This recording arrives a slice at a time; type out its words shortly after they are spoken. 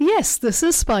Yes, this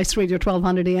is Spice Radio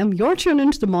 1200 AM. You're tuned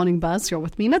into the Morning Buzz. You're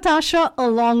with me, Natasha.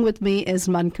 Along with me is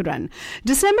Mankaran.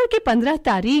 दिसंबर के 15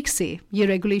 तारीख से ये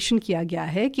regulation किया गया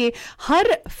है कि हर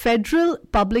फेडरल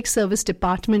पब्लिक सर्विस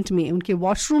डिपार्टमेंट में उनके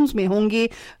वॉशरूम्स में होंगे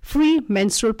free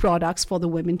menstrual products for the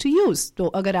women to use. तो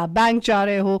अगर आप बैंक जा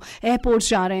रहे हो, एयरपोर्ट्स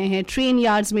जा रहे हैं, ट्रेन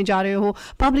यार्ड्स में जा रहे हो,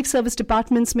 पब्लिक सर्विस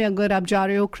डिपार्टमेंट्स में अगर आप जा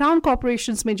रहे हो, क्राउन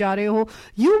कॉर्पोरेशंस में जा रहे हो,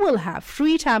 you will have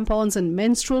free tampons and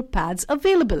menstrual pads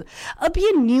available. अब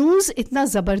ये न्यूज़ इतना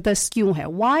ज़बरदस्त क्यों है?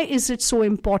 Why is it so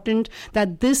important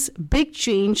that this big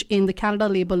change in the Canada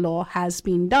Labour Law has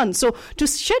been done? So to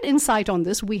shed insight on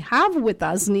this, we have with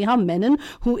us Neha Menon,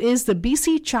 who is the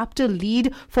BC chapter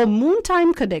lead for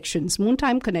Moontime Connections.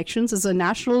 Moontime Connections is a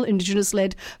national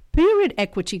Indigenous-led period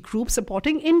equity group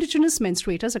supporting Indigenous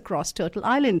menstruators across Turtle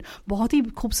Island. बहुत ही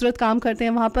खूबसूरत काम करते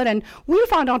हैं वहाँ पर, and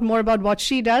we'll find out more about what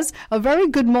she does. A very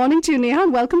good morning to you, Neha,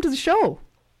 and welcome to the show.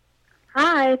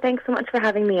 Hi, thanks so much for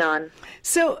having me on.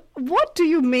 So, what do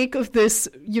you make of this,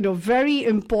 very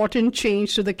important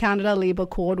change to the Canada Labour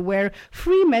Code where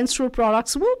free menstrual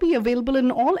products will be available in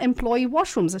all employee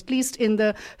washrooms, at least in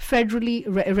the federally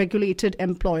regulated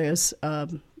employers,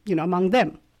 among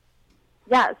them?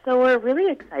 Yeah, so we're really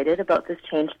excited about this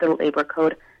change to the Labour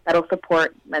Code that'll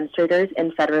support menstruators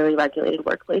in federally regulated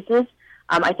workplaces.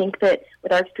 I think that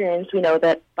with our experience, we know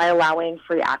that by allowing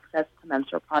free access to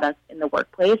menstrual products in the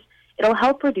workplace, it'll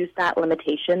help reduce that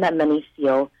limitation that many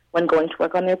feel when going to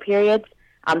work on their periods.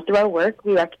 Through our work,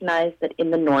 we recognize that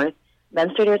in the North,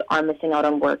 menstruators are missing out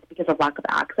on work because of lack of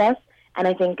access. And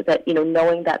I think that,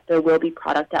 knowing that there will be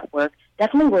product at work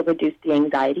definitely will reduce the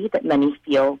anxiety that many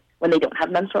feel when they don't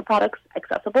have menstrual products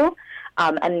accessible.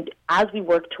 And as we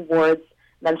work towards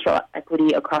menstrual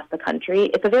equity across the country,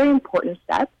 it's a very important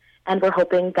step. And we're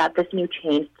hoping that this new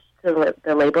change to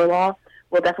the labor law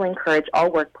will definitely encourage all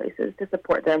workplaces to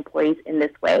support their employees in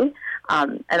this way.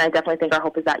 And I definitely think our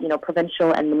hope is that,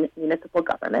 provincial and municipal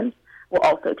governments will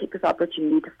also take this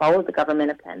opportunity to follow the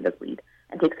government of Canada's lead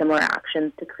and take similar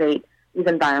actions to create these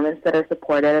environments that are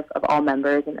supportive of all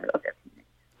members and of their community.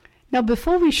 Now,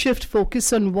 before we shift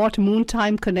focus on what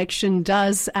Moontime Connection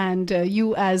does and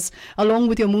you along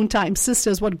with your Moontime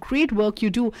sisters, what great work you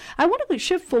do, I want to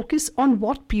shift focus on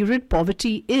what period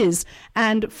poverty is.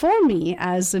 And for me,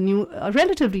 as a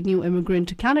relatively new immigrant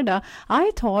to Canada,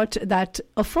 I thought that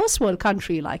a first world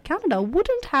country like Canada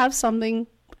wouldn't have something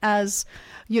as,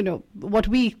 what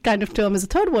we kind of term as a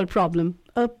third world problem,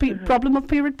 problem of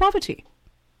period poverty.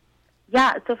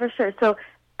 Yeah, so for sure. So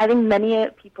I think many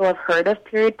people have heard of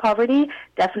period poverty,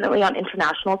 definitely on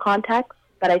international context,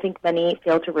 but I think many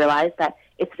fail to realize that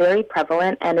it's very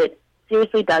prevalent and it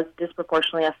seriously does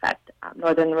disproportionately affect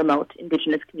northern remote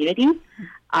Indigenous communities.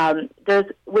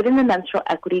 Within the menstrual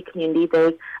equity community,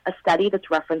 there's a study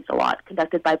that's referenced a lot,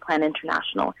 conducted by Plan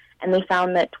International, and they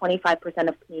found that 25%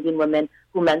 of Canadian women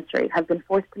who menstruate have been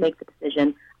forced to make the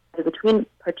decision between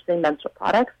purchasing menstrual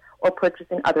products or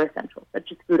purchasing other essentials,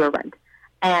 such as food or rent.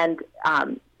 And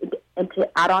to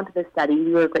add on to this study,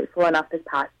 we were grateful enough this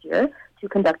past year to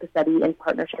conduct a study in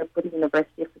partnership with the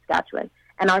University of Saskatchewan.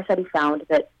 And our study found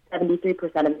that 73%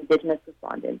 of Indigenous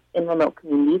respondents in remote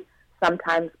communities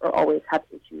sometimes or always have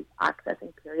issues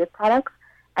accessing period products.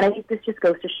 And I think this just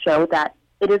goes to show that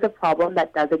it is a problem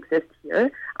that does exist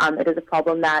here. It is a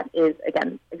problem that is,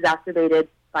 again, exacerbated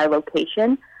by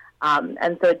location.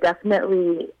 And so it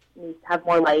definitely needs to have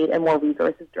more light and more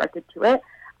resources directed to it.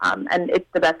 And it's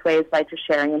the best way is by just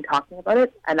sharing and talking about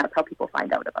it, and that's how people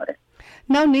find out about it.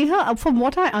 Now, Neha, from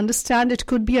what I understand, it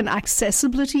could be an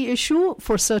accessibility issue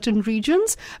for certain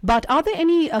regions, but are there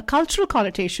any cultural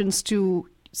connotations to,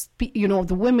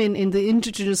 the women in the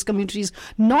Indigenous communities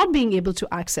not being able to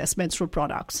access menstrual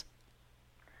products?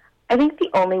 I think the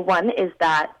only one is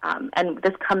that, and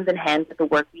this comes in hand with the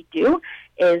work we do,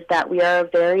 is that we are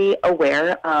very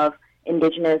aware of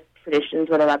Indigenous traditions,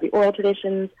 whether that be oral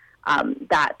traditions,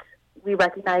 that we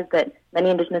recognize that many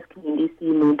Indigenous communities see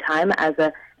Moontime as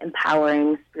a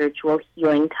empowering, spiritual,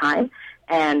 healing time,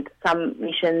 and some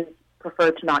nations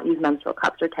prefer to not use menstrual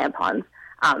cups or tampons,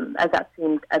 as that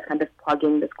seems as kind of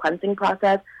plugging this cleansing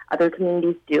process. Other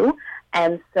communities do,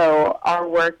 and so our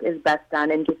work is best done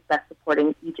in just best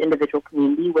supporting each individual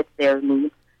community with their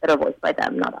needs that are voiced by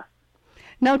them, not us.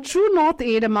 Now, True North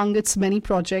Aid, among its many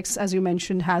projects, as you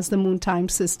mentioned, has the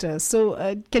Moontime Sisters.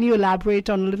 So can you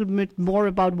elaborate on a little bit more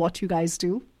about what you guys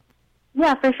do?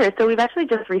 Yeah, for sure. So we've actually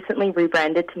just recently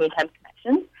rebranded to Moontime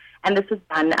Connections, and this was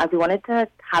done as we wanted to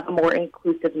have a more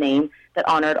inclusive name that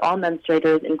honored all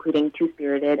menstruators, including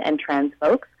two-spirited and trans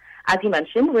folks. As you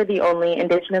mentioned, we're the only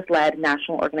Indigenous-led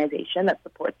national organization that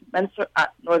supports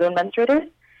northern menstruators.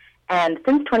 And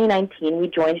since 2019, we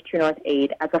joined True North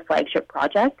Aid as a flagship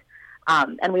project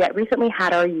And we recently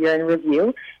had our year in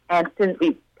review, and since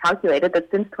we calculated that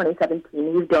since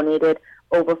 2017, we've donated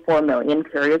over 4 million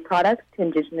period products to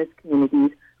Indigenous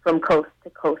communities from coast to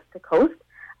coast to coast.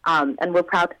 And we're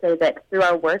proud to say that through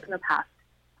our work in the past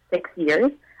 6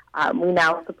 years, we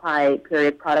now supply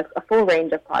period products, a full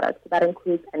range of products. So that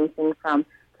includes anything from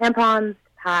tampons,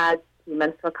 pads, to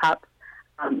menstrual cups,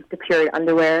 to period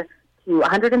underwear, to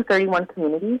 131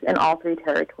 communities in all 3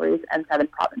 territories and 7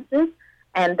 provinces.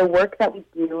 And the work that we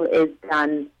do is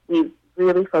done, we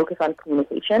really focus on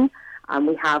communication.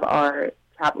 We have our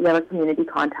community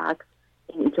contacts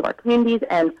in each of our communities,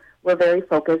 and we're very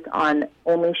focused on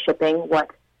only shipping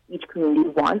what each community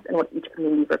wants and what each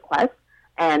community requests.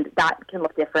 And that can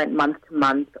look different month to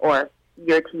month or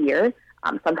year to year.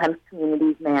 Sometimes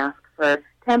communities may ask for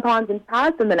tampons and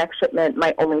pads, and the next shipment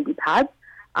might only be pads.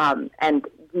 And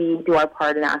we do our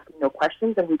part in asking no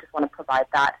questions, and we just want to provide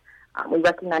that. We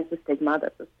recognize the stigma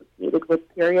that's associated with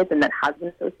periods and that has been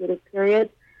associated with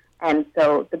periods. And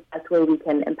so the best way we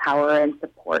can empower and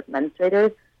support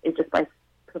menstruators is just by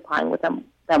supplying with them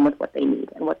with what they need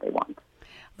and what they want.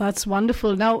 That's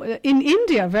wonderful. Now, in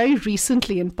India, very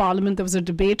recently in Parliament, there was a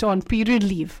debate on period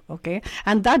leave, okay?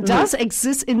 And that does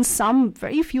exist in some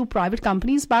very few private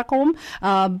companies back home,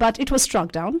 but it was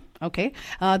struck down, okay?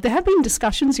 There have been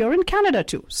discussions here in Canada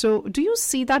too. So do you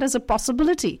see that as a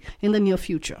possibility in the near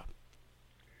future?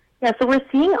 Yeah, so we're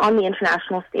seeing on the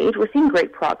international stage, we're seeing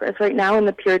great progress right now in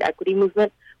the period equity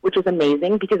movement, which is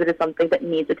amazing because it is something that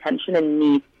needs attention and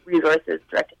needs resources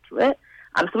directed to it.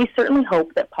 So we certainly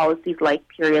hope that policies like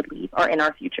period leave are in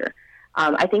our future.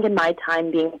 I think in my time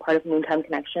being a part of Noontime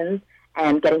Connections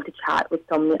and getting to chat with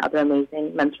so many other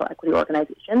amazing menstrual equity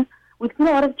organizations, we've seen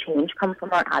a lot of change come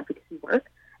from our advocacy work.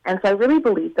 And so I really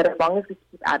believe that as long as we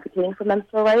keep advocating for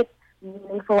menstrual rights,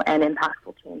 meaningful and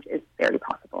impactful change is very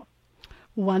possible.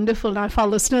 Wonderful. Now, if our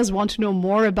listeners want to know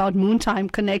more about Moontime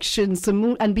Connections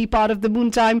and be part of the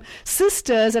Moontime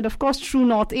Sisters and, of course, True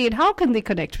North Aid, how can they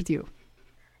connect with you?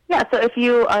 Yeah, so if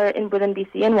you are within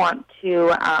BC and want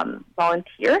to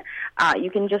volunteer,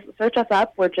 you can just search us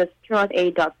up. We're just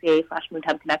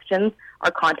truenorthaid.ca/Moontime Connections.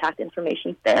 Our contact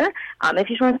information's there. If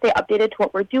you just want to stay updated to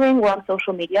what we're doing, we're on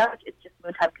social media. It's just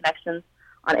Moontime Connections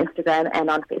on Instagram and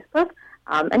on Facebook.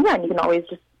 And you can always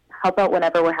just help out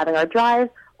whenever we're having our drive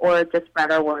or just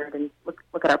spread our word and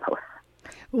look at our posts.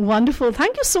 Wonderful.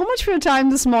 Thank you so much for your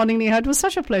time this morning, Neha. It was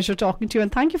such a pleasure talking to you,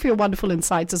 and thank you for your wonderful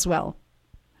insights as well.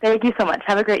 Thank you so much.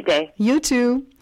 Have a great day. You too.